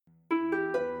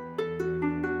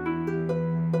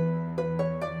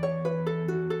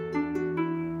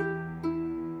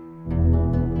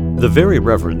The Very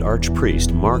Reverend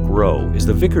Archpriest Mark Rowe is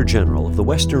the Vicar General of the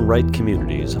Western Rite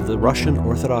communities of the Russian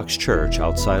Orthodox Church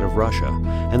outside of Russia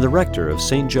and the Rector of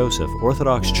St. Joseph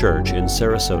Orthodox Church in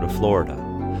Sarasota,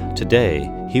 Florida. Today,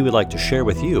 he would like to share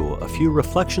with you a few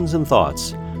reflections and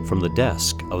thoughts from the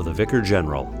desk of the Vicar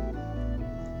General.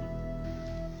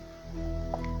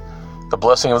 The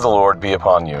blessing of the Lord be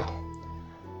upon you.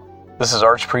 This is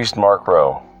Archpriest Mark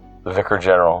Rowe, the Vicar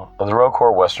General of the Rowe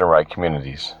Corps Western Rite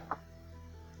communities.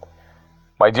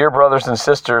 My dear brothers and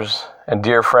sisters and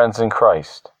dear friends in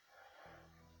Christ,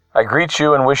 I greet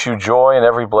you and wish you joy and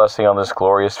every blessing on this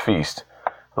glorious feast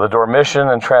of the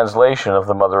Dormition and translation of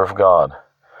the Mother of God,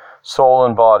 soul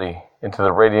and body into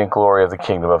the radiant glory of the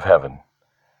kingdom of heaven.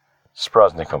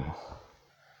 Sprosnikum.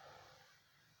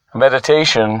 A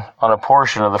meditation on a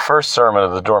portion of the first sermon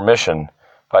of the Dormition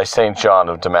by St. John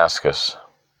of Damascus.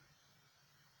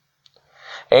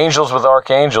 Angels with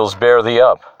archangels bear thee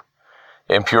up.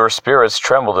 Impure spirits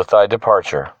trembled at thy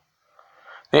departure.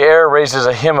 The air raises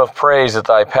a hymn of praise at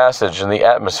thy passage, and the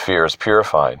atmosphere is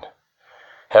purified.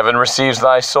 Heaven receives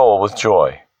thy soul with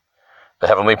joy. The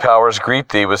heavenly powers greet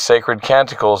thee with sacred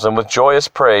canticles and with joyous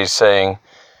praise, saying,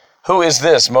 Who is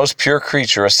this most pure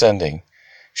creature ascending,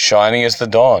 shining as the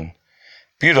dawn,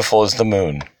 beautiful as the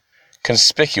moon,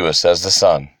 conspicuous as the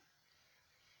sun?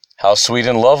 How sweet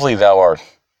and lovely thou art,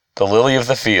 the lily of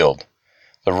the field,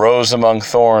 the rose among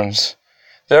thorns.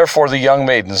 Therefore the young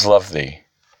maidens love thee.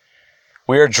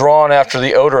 We are drawn after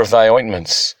the odor of thy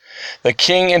ointments. The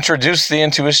king introduced thee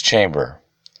into his chamber.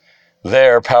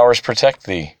 There powers protect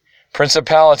thee,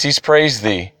 principalities praise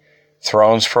thee,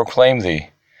 thrones proclaim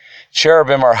thee.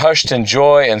 Cherubim are hushed in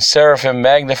joy, and seraphim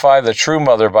magnify the true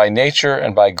mother by nature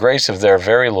and by grace of their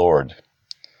very Lord.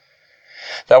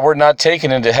 Thou wert not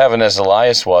taken into heaven as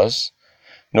Elias was,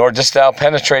 nor didst thou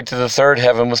penetrate to the third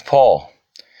heaven with Paul.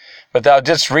 But thou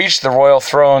didst reach the royal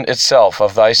throne itself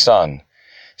of thy Son,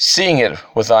 seeing it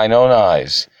with thine own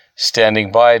eyes,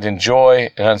 standing by it in joy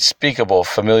and unspeakable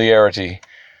familiarity.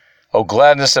 O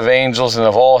gladness of angels and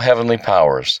of all heavenly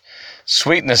powers,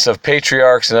 sweetness of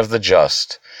patriarchs and of the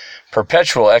just,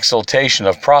 perpetual exultation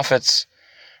of prophets,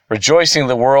 rejoicing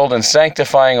the world and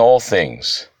sanctifying all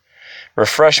things,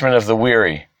 refreshment of the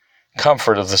weary,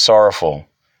 comfort of the sorrowful,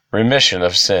 remission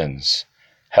of sins,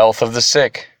 health of the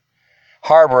sick,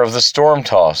 harbor of the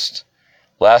storm-tossed,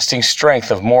 lasting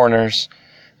strength of mourners,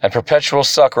 and perpetual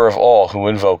succor of all who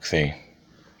invoke thee.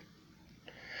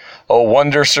 O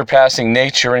wonder surpassing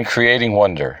nature and creating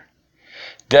wonder!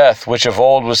 Death, which of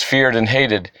old was feared and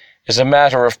hated, is a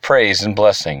matter of praise and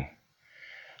blessing.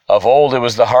 Of old it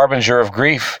was the harbinger of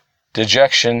grief,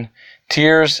 dejection,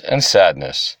 tears, and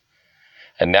sadness.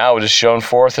 And now it is shown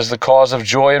forth as the cause of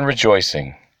joy and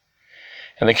rejoicing.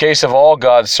 In the case of all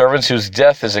God's servants whose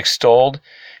death is extolled,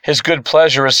 his good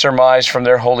pleasure is surmised from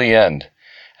their holy end,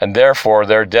 and therefore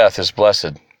their death is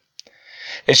blessed.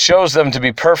 It shows them to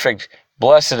be perfect,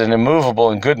 blessed, and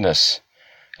immovable in goodness.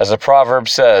 As the proverb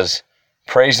says,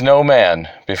 praise no man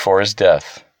before his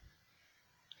death.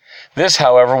 This,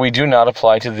 however, we do not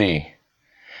apply to thee.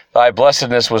 Thy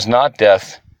blessedness was not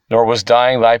death, nor was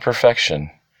dying thy perfection.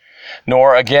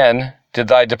 Nor, again, did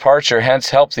thy departure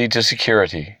hence help thee to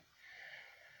security.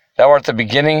 Thou art the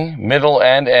beginning, middle,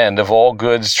 and end of all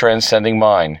goods transcending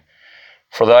mine.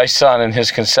 For thy Son in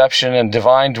his conception and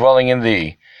divine dwelling in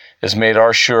thee is made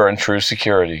our sure and true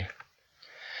security.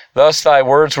 Thus thy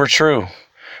words were true.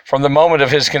 From the moment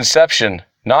of his conception,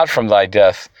 not from thy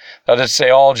death, thou didst say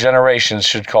all generations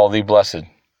should call thee blessed.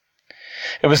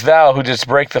 It was thou who didst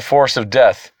break the force of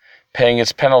death, paying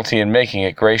its penalty and making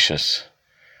it gracious.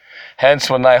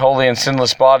 Hence, when thy holy and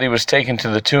sinless body was taken to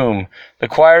the tomb, the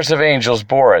choirs of angels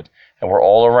bore it and were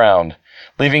all around,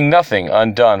 leaving nothing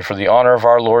undone for the honor of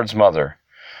our Lord's mother,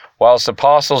 whilst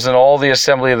apostles and all the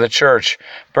assembly of the church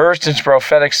burst into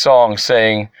prophetic song,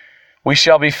 saying, We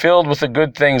shall be filled with the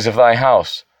good things of thy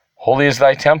house. Holy is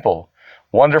thy temple,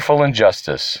 wonderful in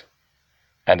justice.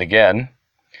 And again,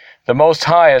 The Most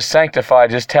High has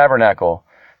sanctified his tabernacle.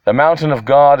 The mountain of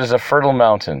God is a fertile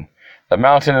mountain, the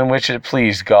mountain in which it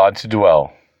pleased God to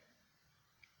dwell.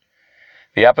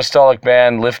 The apostolic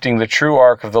band lifting the true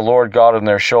ark of the Lord God on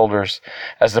their shoulders,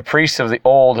 as the priests of the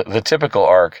old, the typical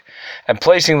ark, and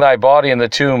placing thy body in the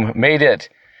tomb, made it,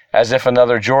 as if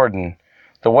another Jordan,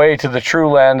 the way to the true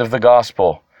land of the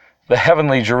gospel, the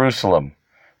heavenly Jerusalem,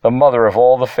 the mother of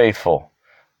all the faithful,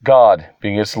 God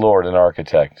being its Lord and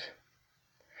architect.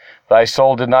 Thy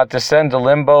soul did not descend to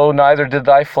limbo, neither did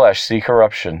thy flesh see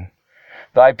corruption.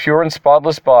 Thy pure and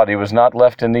spotless body was not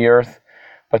left in the earth,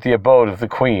 but the abode of the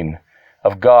Queen,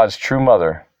 of God's true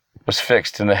mother, was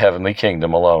fixed in the heavenly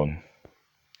kingdom alone.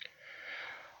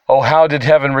 Oh, how did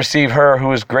heaven receive her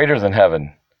who is greater than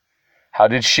heaven? How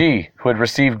did she, who had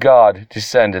received God,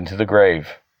 descend into the grave?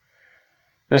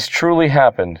 This truly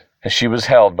happened, and she was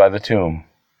held by the tomb.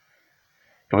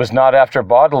 It was not after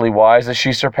bodily wise that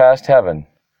she surpassed heaven.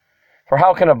 For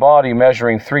how can a body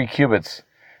measuring 3 cubits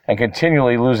and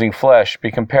continually losing flesh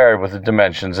be compared with the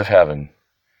dimensions of heaven?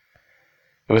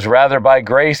 It was rather by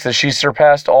grace that she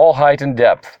surpassed all height and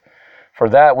depth, for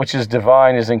that which is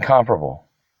divine is incomparable.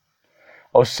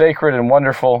 O sacred and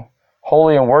wonderful,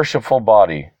 holy and worshipful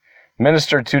body,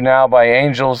 ministered to now by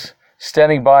angels,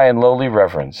 standing by in lowly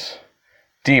reverence.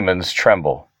 Demons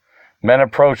tremble. Men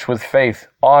approach with faith,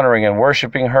 honoring and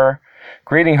worshiping her,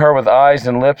 greeting her with eyes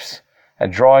and lips,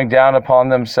 and drawing down upon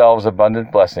themselves abundant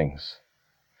blessings.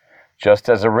 Just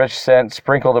as a rich scent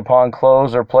sprinkled upon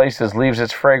clothes or places leaves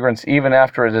its fragrance even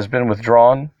after it has been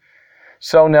withdrawn,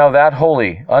 so now that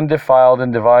holy, undefiled,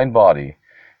 and divine body,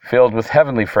 filled with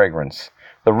heavenly fragrance,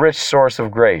 the rich source of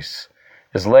grace,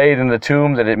 is laid in the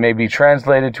tomb that it may be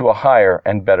translated to a higher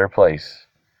and better place.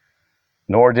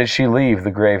 Nor did she leave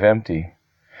the grave empty.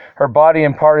 Her body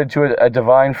imparted to it a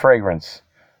divine fragrance,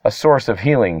 a source of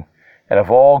healing and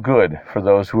of all good for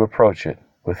those who approach it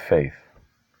with faith.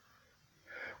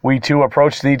 We too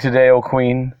approach thee today, O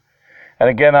Queen, and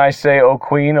again I say, O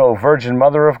Queen, O Virgin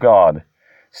Mother of God,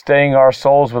 staying our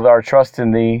souls with our trust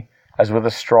in thee as with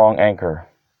a strong anchor.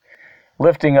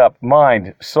 Lifting up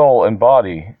mind, soul, and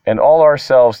body, and all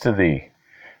ourselves to thee,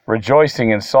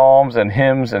 rejoicing in psalms and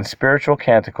hymns and spiritual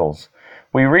canticles,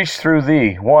 we reach through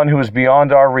thee one who is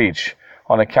beyond our reach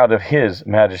on account of his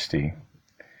majesty.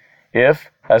 If,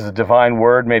 as the divine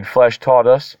word made flesh taught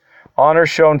us, honor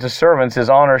shown to servants is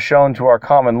honor shown to our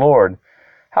common Lord,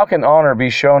 how can honor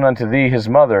be shown unto thee, his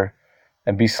mother,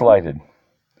 and be slighted?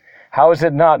 How is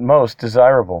it not most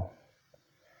desirable?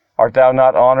 Art thou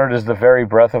not honored as the very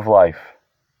breath of life?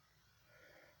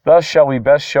 Thus shall we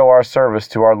best show our service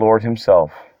to our Lord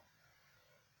himself.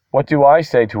 What do I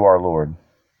say to our Lord?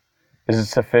 Is it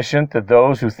sufficient that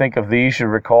those who think of thee should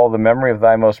recall the memory of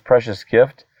thy most precious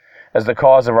gift as the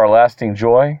cause of our lasting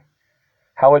joy?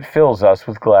 How it fills us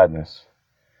with gladness!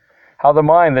 How the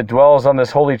mind that dwells on this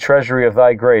holy treasury of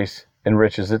thy grace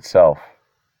enriches itself!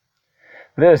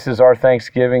 This is our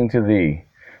thanksgiving to thee,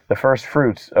 the first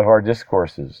fruits of our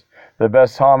discourses, the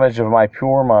best homage of my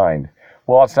pure mind,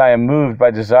 whilst I am moved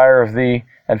by desire of thee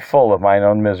and full of mine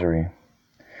own misery.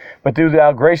 But do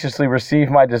thou graciously receive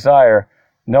my desire,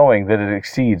 knowing that it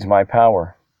exceeds my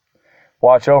power.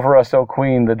 Watch over us, O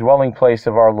Queen, the dwelling place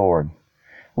of our Lord.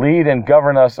 Lead and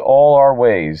govern us all our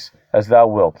ways, as thou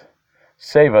wilt.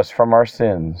 Save us from our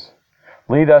sins.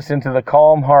 Lead us into the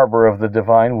calm harbor of the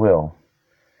divine will.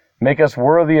 Make us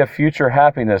worthy of future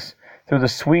happiness through the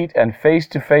sweet and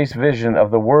face-to-face vision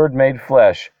of the Word made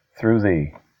flesh through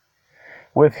thee.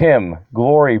 With him,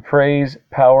 glory, praise,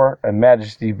 power, and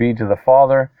majesty be to the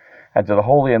Father, and to the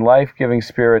Holy and life-giving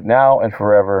Spirit, now and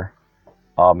forever.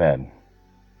 Amen.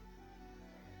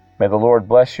 May the Lord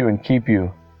bless you and keep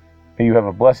you. May you have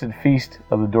a blessed feast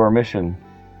of the Dormition.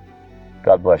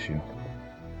 God bless you.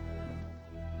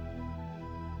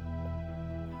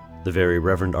 The Very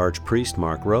Reverend Archpriest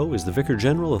Mark Rowe is the Vicar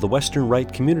General of the Western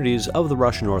Rite communities of the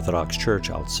Russian Orthodox Church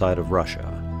outside of Russia.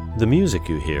 The music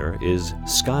you hear is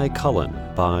Sky Cullen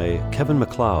by Kevin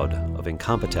MacLeod of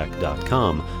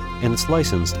Incompetech.com, and it's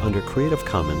licensed under Creative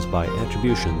Commons by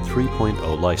Attribution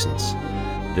 3.0 license.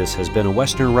 This has been a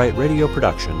Western Rite Radio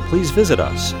production. Please visit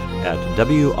us at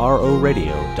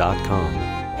WROradio.com.